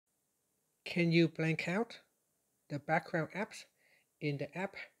Can you blank out the background apps in the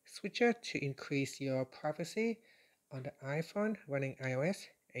app switcher to increase your privacy on the iPhone running iOS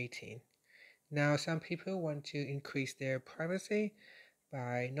 18? Now, some people want to increase their privacy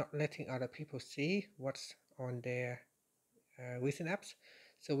by not letting other people see what's on their recent apps.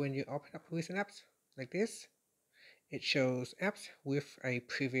 So when you open up recent apps like this, it shows apps with a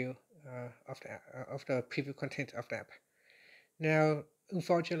preview of the preview content of the app. Now,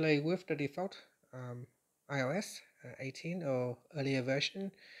 unfortunately, with the default iOS 18 or earlier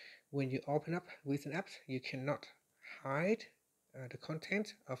version, when you open up recent apps, you cannot hide the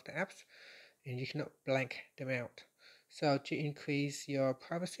content of the apps and you cannot blank them out. So to increase your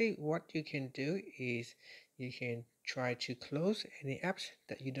privacy, what you can do is you can try to close any apps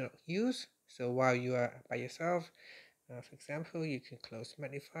that you don't use. So while you are by yourself, for example, you can close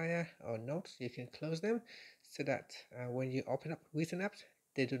magnifier or notes, you can close them so that when you open up recent apps,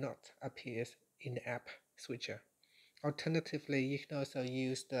 they do not appear in the app switcher. Alternatively, you can also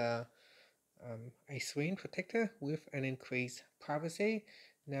use a screen protector with an increased privacy.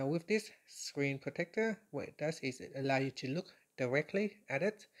 Now with this screen protector, what it does is it allows you to look directly at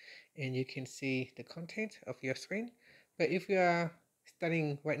it and you can see the content of your screen. But if you are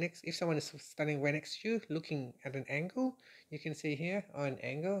if someone is standing right next to you looking at an angle, you can see here on an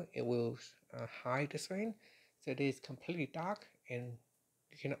angle it will hide the screen, so it is completely dark and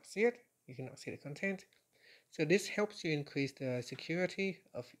you cannot see it, you cannot see the content. So this helps you increase the security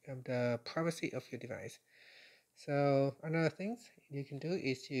of the privacy of your device. So another thing you can do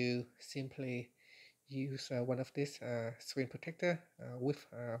is you simply use one of these screen protector with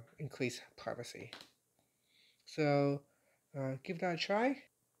increased privacy. So give that a try.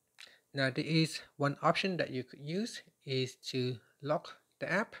 Now there is one option that you could use is to lock the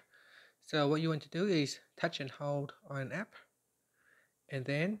app. So what you want to do is touch and hold on an app, and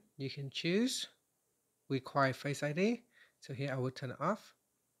then you can choose require Face ID. So here I will turn it off.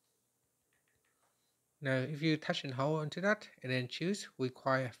 Now if you touch and hold onto that and then choose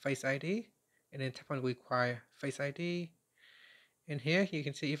require Face ID and then tap on require Face ID, and here you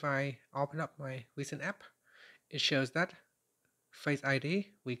can see if I open up my recent app, it shows that Face ID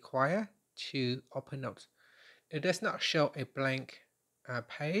require to open notes. It does not show a blank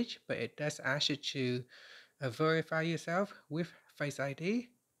page, but it does ask you to verify yourself with Face ID.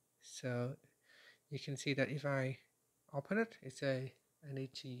 So you can see that if I open it, it says I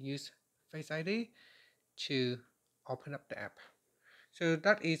need to use Face ID to open up the app. So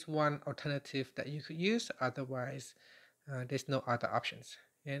that is one alternative that you could use. Otherwise, there's no other options.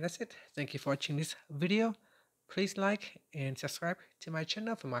 And that's it. Thank you for watching this video. Please like and subscribe to my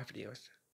channel for my videos.